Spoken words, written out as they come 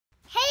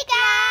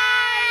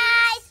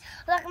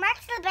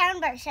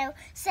December.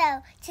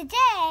 So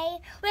today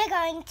we're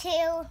going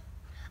to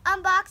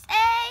unbox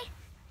a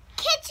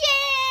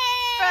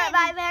kitchen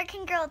by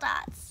American Girl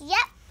Dots. Yep.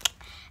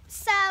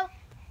 So,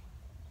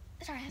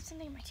 sorry, I have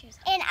something in my tears.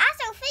 And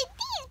also for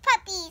these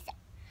puppies.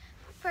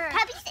 For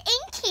puppies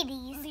and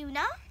kitties.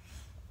 Luna,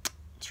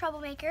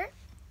 Troublemaker,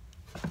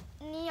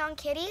 Neon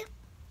Kitty,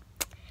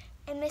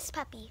 and Miss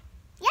Puppy.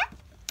 Yep.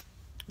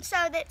 So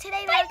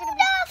today we're going to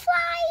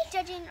be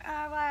judging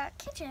our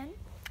kitchen.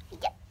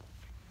 Yep.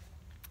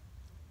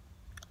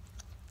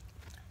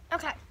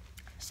 Okay,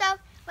 so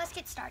let's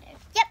get started.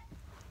 Yep.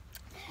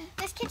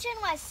 This kitchen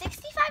was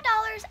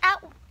 $65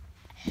 at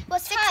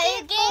was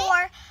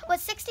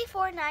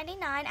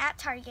 $64.99 at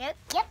Target.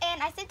 Yep.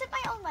 And I saved up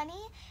my own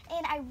money,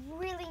 and I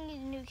really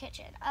need a new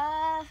kitchen.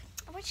 I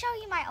would show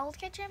you my old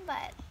kitchen,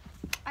 but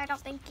I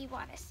don't think you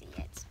want to see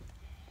it.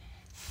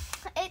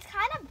 It's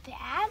kind of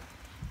bad,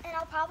 and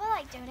I'll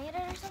probably donate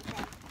it or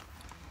something,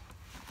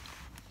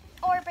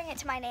 or bring it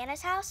to my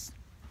Nana's house.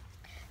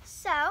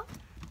 So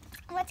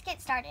let's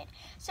get started.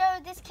 So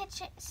this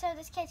kitchen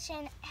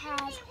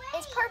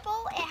is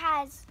purple. It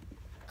has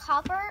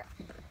copper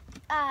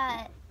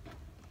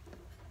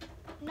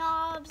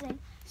knobs and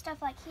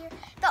stuff like here.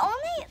 The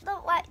only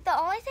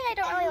thing I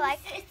don't really like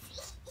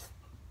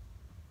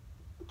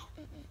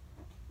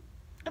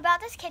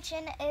about this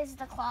kitchen is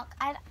the clock.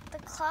 The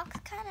clock's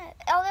kind of,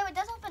 although it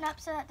does open up,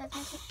 so that does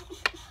make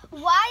it.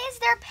 Why is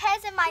there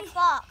Pez in my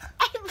clock?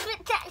 I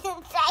put that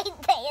inside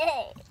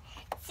there.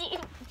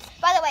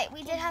 By the way,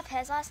 we did have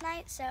Pez last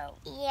night, so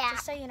yeah.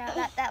 Just so you know,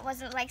 that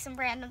wasn't like some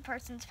random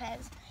person's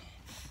Pez.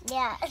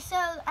 Yeah. So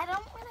I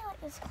don't really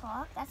like this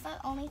clock. That's the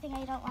only thing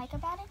I don't like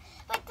about it.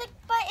 But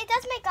it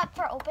does make up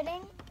for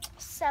opening,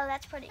 so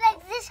that's pretty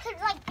cool. This could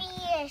be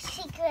your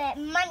secret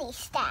money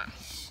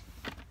stash.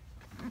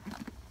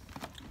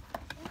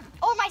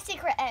 Or my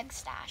secret egg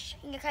stash,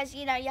 because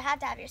you have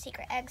to have your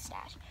secret egg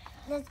stash.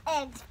 There's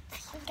eggs.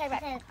 Okay,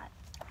 right.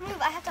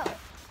 Move. I have to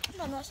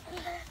open this.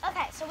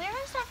 Okay, so we're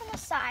gonna start from the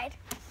side.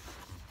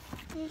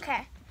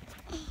 Okay.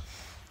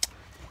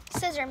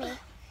 Scissor me.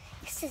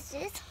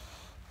 Scissors.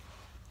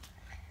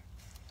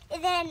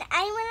 And then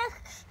I'm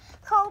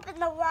gonna open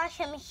the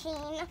washing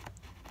machine.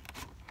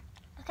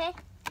 Okay.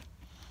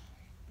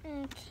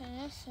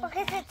 Okay.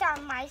 Because it's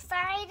on my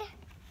side.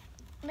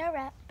 No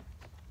wrap.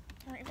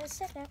 Alright, just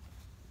sit there.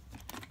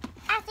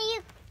 After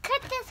you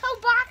cut this whole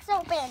box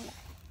open.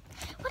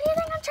 What do you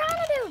think I'm trying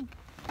to do?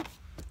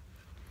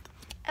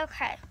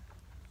 Okay.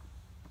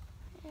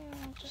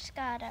 Just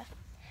gotta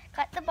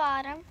cut the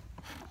bottom.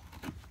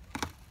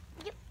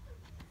 Yep.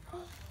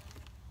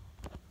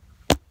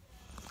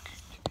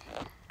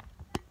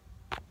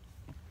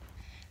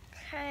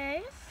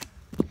 Okay.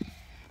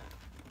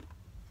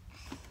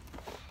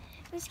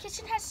 This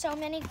kitchen has so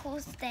many cool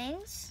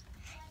things.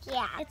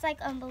 Yeah. It's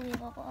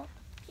unbelievable.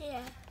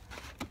 Yeah.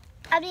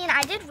 I mean,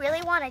 I did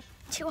really want a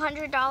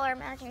 $200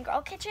 American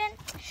Girl kitchen.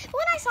 But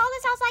when I saw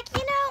this, I was like,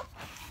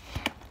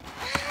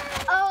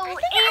 oh,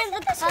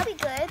 and this would be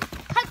good.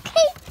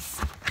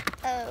 Cupcakes.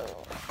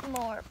 Oh,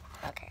 more.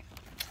 Okay.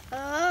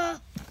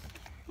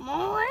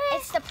 More?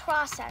 It's the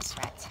process,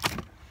 right?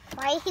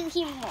 Why is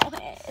he more?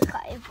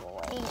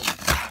 Cardboard.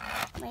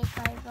 My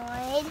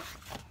cardboard.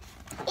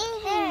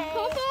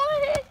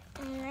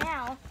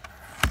 Now,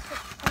 put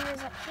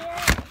fingers up here.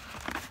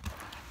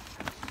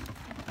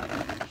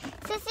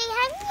 Sissy,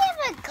 have you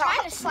ever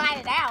Trying to slide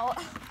it out.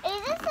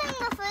 Is this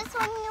the first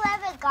one you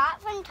ever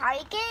got from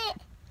Target?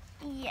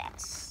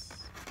 Yes.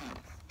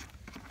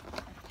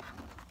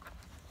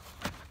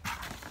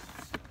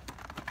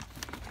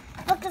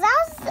 Because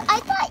I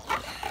thought,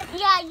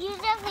 yeah, you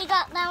definitely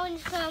got that one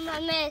from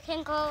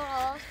American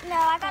Girl. No,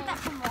 I got that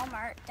from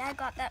Walmart. Dad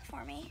got that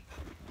for me.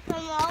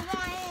 From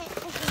Walmart?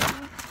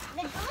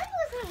 The door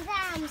wasn't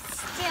that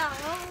still.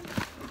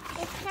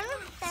 It's kind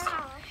of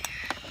soft.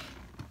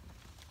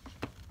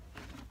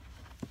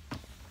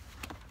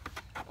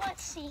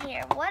 Let's see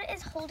here. What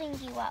is holding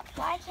you up?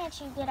 Why can't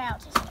you get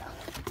out just now?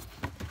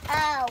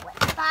 Oh,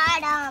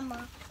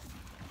 bottom.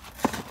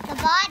 The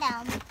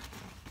bottom.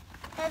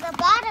 There's a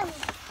bottom.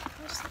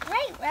 It's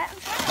great. I'm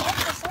trying to get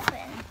this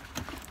open.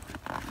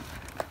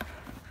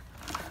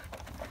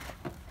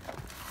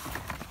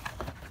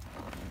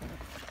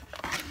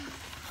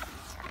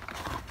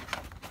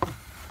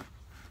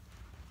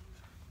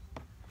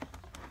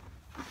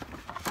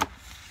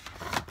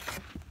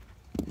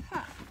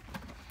 Huh.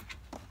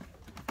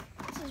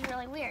 This is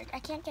really weird. I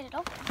can't get it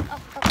open. Oh,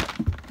 okay.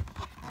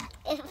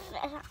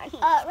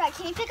 Right,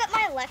 can you pick up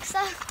my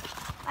Alexa?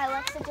 My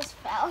Alexa just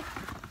fell.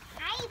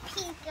 Hi,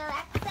 Pink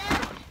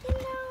Alexa.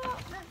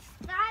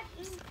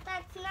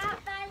 That's not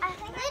that. I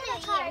think I'm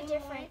gonna try a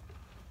different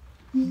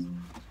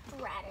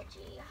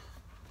strategy.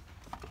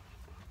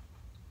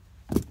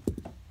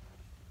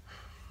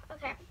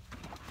 Okay.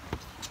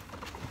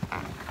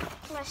 I'm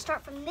gonna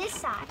start from this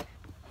side.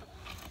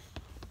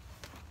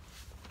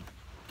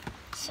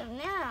 So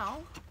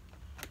now,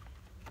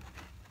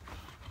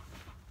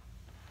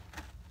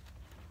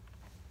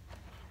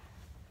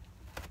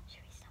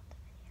 should we stop the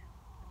video?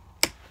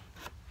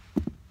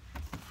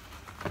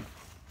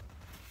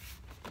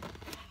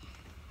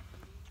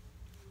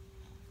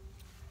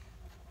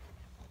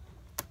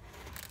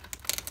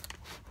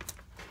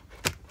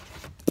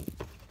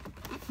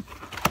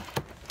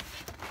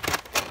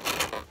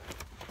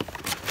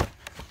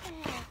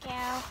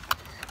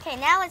 Okay,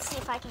 now let's see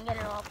if I can get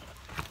it all.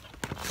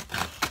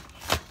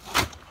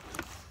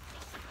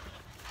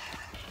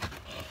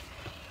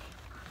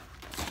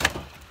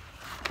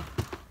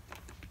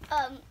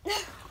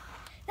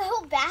 The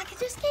whole back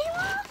just came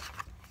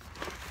off?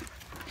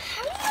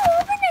 How do you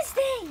open this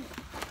thing?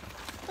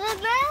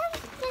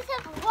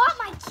 What,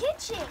 my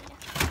kitchen?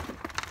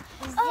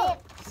 Zip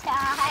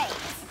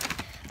ties.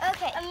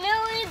 Okay, A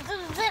million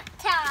of zip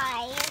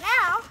ties.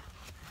 now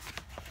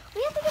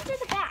we have to get through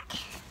the back.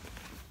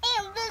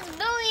 And there's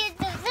millions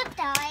of zip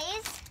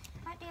ties.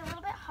 Might be a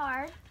little bit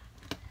hard.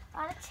 A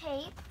lot of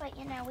tape, but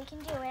you know, we can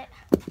do it.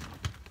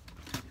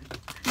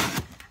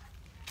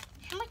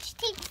 How much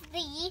tape do they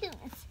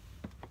use?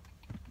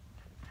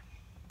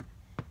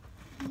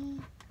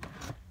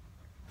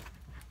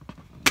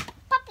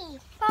 Puppy.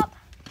 Pop.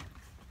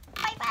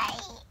 Bye-bye.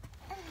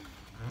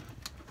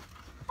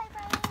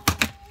 Bye-bye.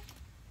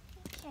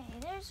 Okay,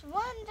 there's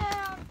one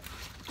down.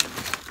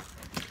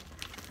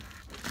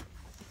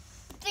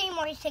 3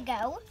 more to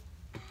go.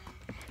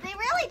 They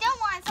really don't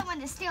want someone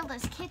to steal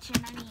this kitchen.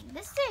 I mean,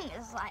 this thing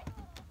is like,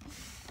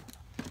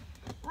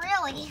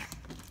 really.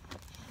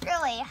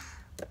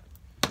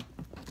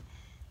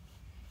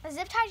 The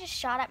zip tie just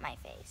shot at my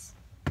face.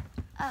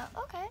 Oh,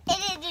 okay.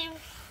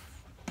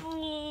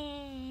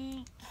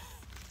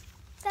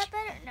 Is that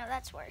better? No,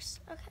 that's worse.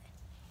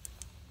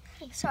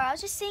 Okay. Sorry, I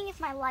was just seeing if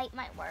my light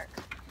might work.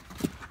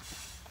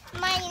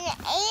 Mine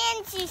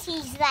and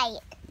Susie's light.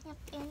 Yep,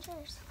 and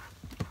yours.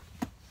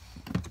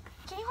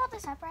 Can you hold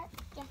this up, Brett?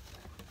 Yeah.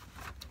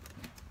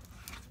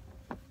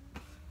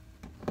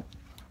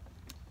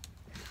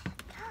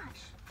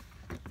 Gosh.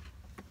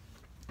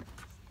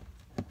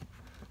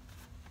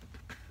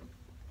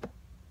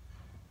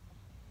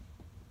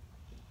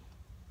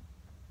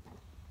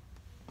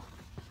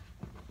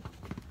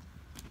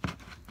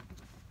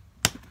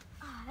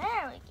 Oh,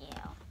 there we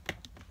go.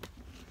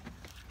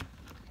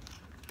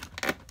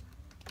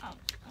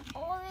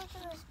 All we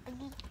do is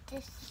beneath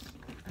this.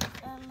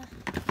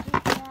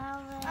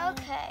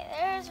 Okay,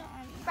 there's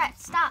one. Brett,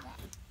 stop.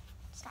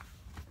 Stop.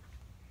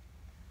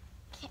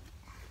 So,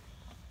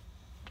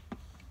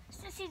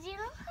 Susie, do you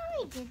know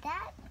how we did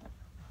that?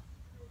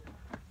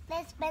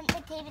 Let's bend the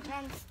tape and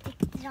then stick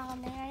it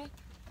on there.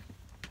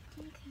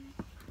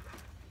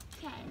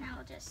 Okay, now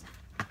we'll just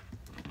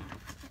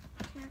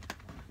get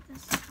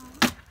this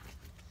on.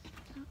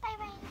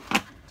 Bye-bye.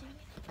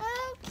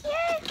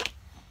 Okay.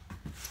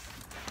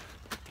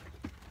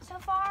 So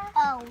far,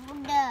 Oh,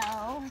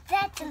 no.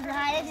 That's a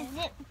lot of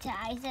zip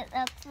ties, it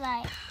looks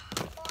like.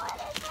 what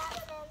is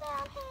happening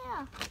down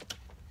here?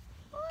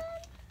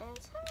 What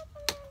is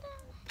happening down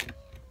here?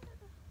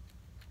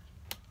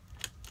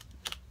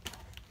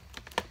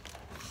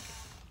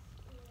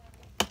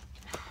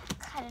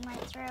 Cutting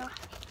right through.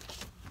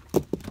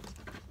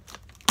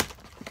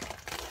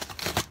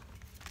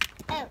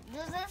 Oh,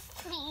 those are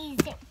 3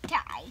 zip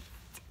ties.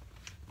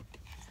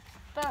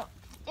 But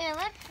it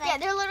looks like Yeah,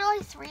 there are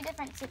literally 3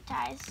 different zip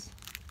ties.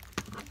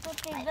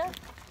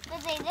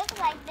 they look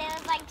like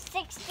there's like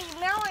 60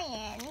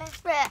 million.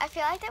 But I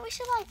feel like that we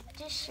should like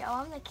just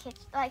show them the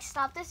kitchen, like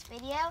stop this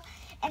video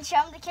and show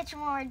them the kitchen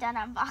when we're done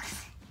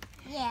unboxing.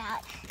 Yeah.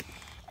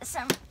 This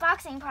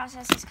unboxing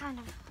process is kind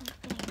of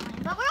getting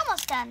annoying, but we're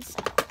almost done, so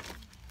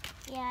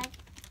Yeah.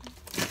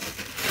 I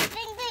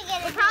think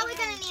they're we're probably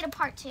gonna need a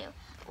part 2.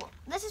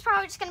 This is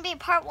probably just gonna be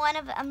part 1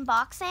 of the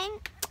unboxing,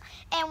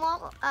 and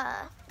we'll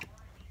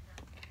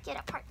get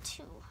a part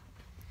 2.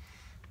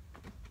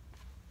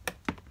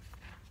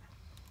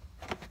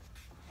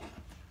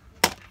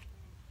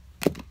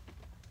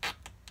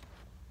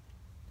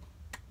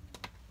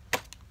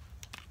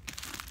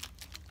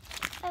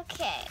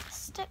 Okay,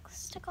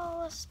 stick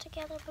all this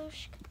together,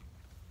 Boosh.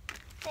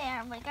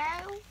 There we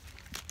go.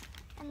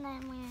 And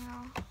then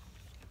we'll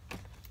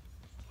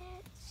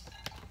get...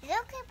 Is it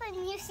okay if I'm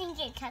using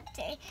your cup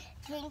to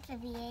drink the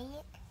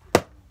V8?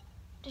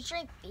 To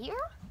drink beer?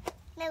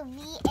 No,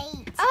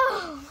 V8.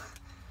 Oh!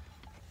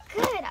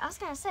 Good, I was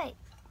gonna say,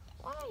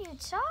 what are you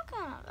talking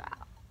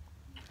about?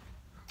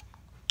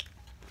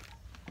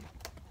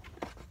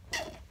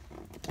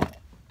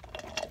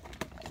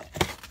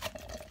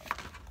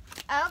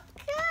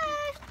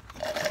 Okay.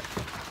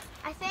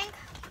 I think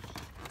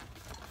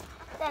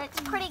that it's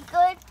pretty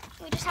good.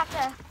 We just have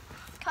to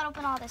cut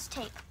open all this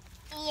tape.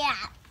 Yeah.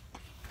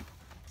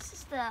 This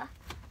is the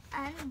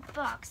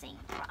unboxing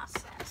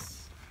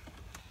process.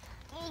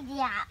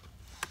 Yeah.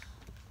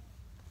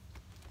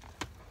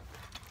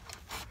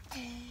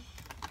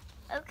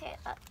 Okay,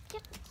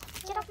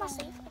 get off my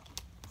sleeve.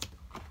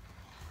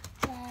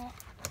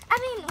 I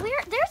mean,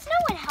 there's no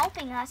one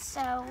helping us,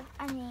 so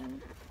I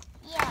mean,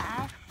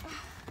 Yeah.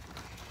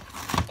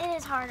 it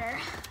is harder.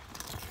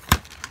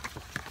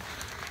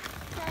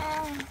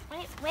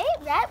 Wait,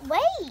 Rhett,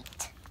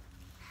 wait!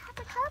 I have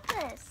to cut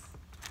this.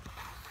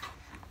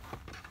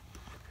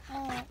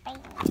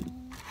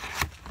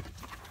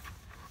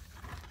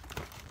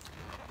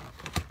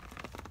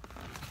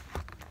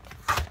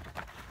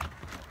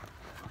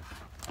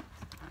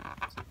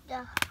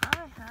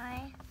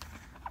 Hi.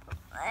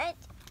 What?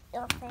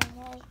 Your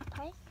family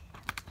pipe?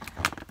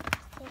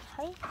 say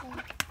hi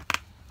then.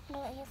 No,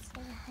 you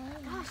say hi.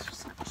 Gosh, there's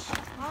such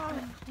strong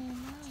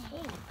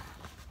tape.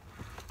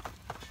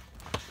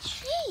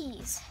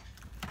 Jeez.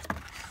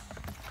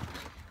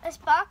 This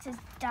box is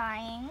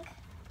dying.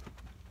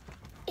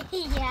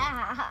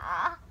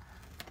 Yeah.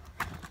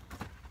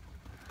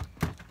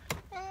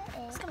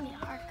 It's gonna be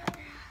a hard cover.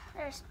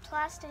 There's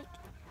plastic,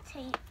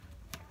 tape,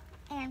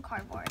 and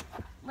cardboard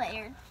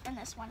layered in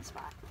this one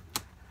spot.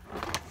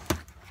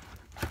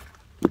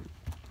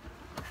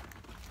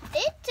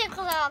 It took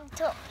long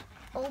to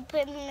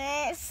open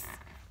this.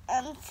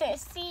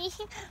 Sissy.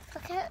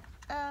 Look at.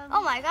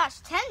 Oh my gosh,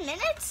 10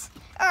 minutes?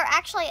 Or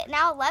actually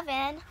now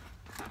 11.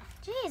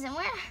 Jeez, and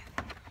we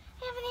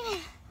haven't even,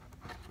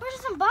 we're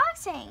just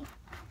unboxing.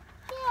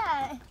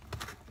 Yeah.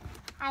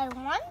 I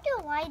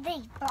wonder why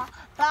they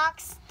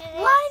boxed it.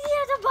 Why do you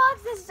have to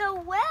box this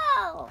so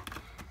well?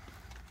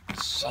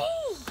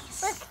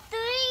 Jeez. With 3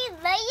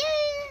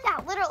 layers? Yeah,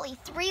 literally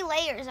 3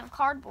 layers of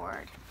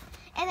cardboard.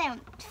 And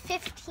then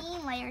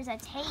 15 layers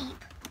of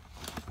tape.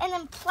 And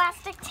then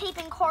plastic tape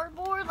and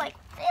cardboard. Like,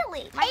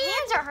 really? My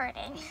hands are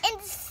hurting.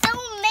 And so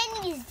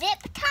many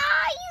zip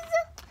ties.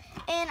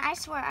 And I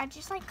swear, I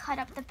just like cut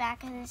up the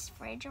back of this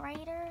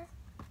refrigerator.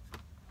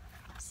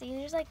 See,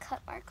 there's like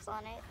cut marks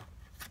on it.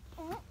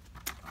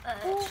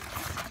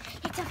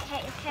 It's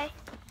okay, okay?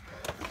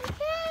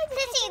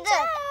 Sissy,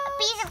 look. A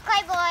piece of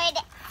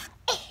cardboard.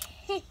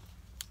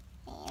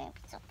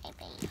 It's okay,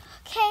 baby.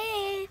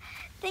 Okay,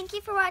 thank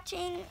you for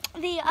watching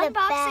the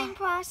unboxing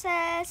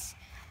process.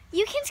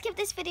 You can skip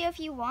this video if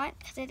you want,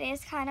 because it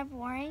is kind of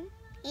boring.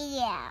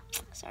 Yeah.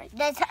 Sorry.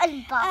 That's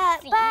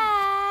unboxing.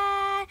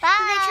 Bye. Bye.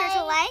 So make sure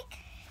to like,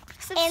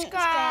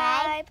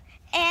 subscribe,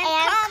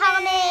 and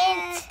comment.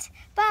 comment.